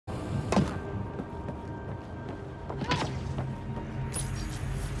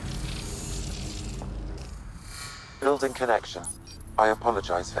Building connection. I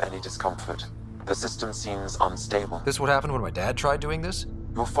apologize for any discomfort. The system seems unstable. This what happened when my dad tried doing this?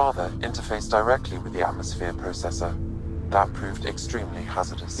 Your father interfaced directly with the atmosphere processor. That proved extremely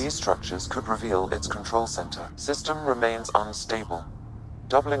hazardous. These structures could reveal its control center. System remains unstable.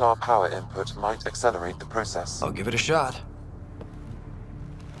 Doubling our power input might accelerate the process. I'll give it a shot.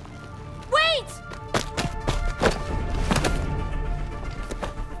 Wait!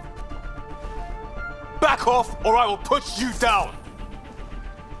 Back off, or I will put you down!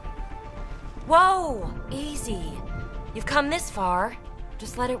 Whoa! Easy. You've come this far.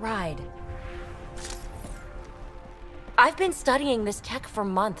 Just let it ride. I've been studying this tech for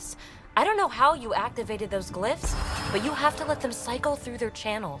months. I don't know how you activated those glyphs, but you have to let them cycle through their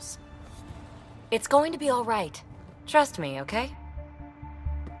channels. It's going to be all right. Trust me, okay?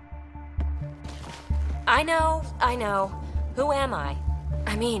 I know. Who am I?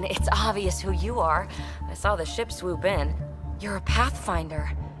 I mean, it's obvious who you are. I saw the ship swoop in. You're a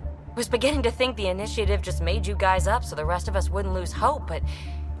Pathfinder. Was beginning to think the initiative just made you guys up so the rest of us wouldn't lose hope, but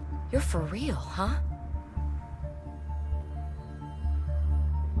you're for real, huh?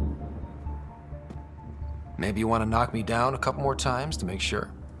 Maybe you want to knock me down a couple more times to make sure?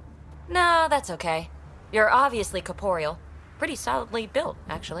 No, that's okay. You're obviously corporeal. Pretty solidly built,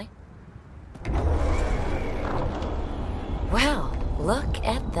 actually. Well, look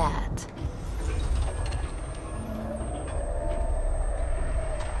at that.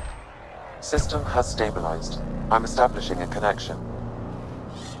 System has stabilized. I'm establishing a connection.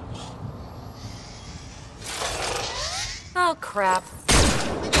 Oh, crap.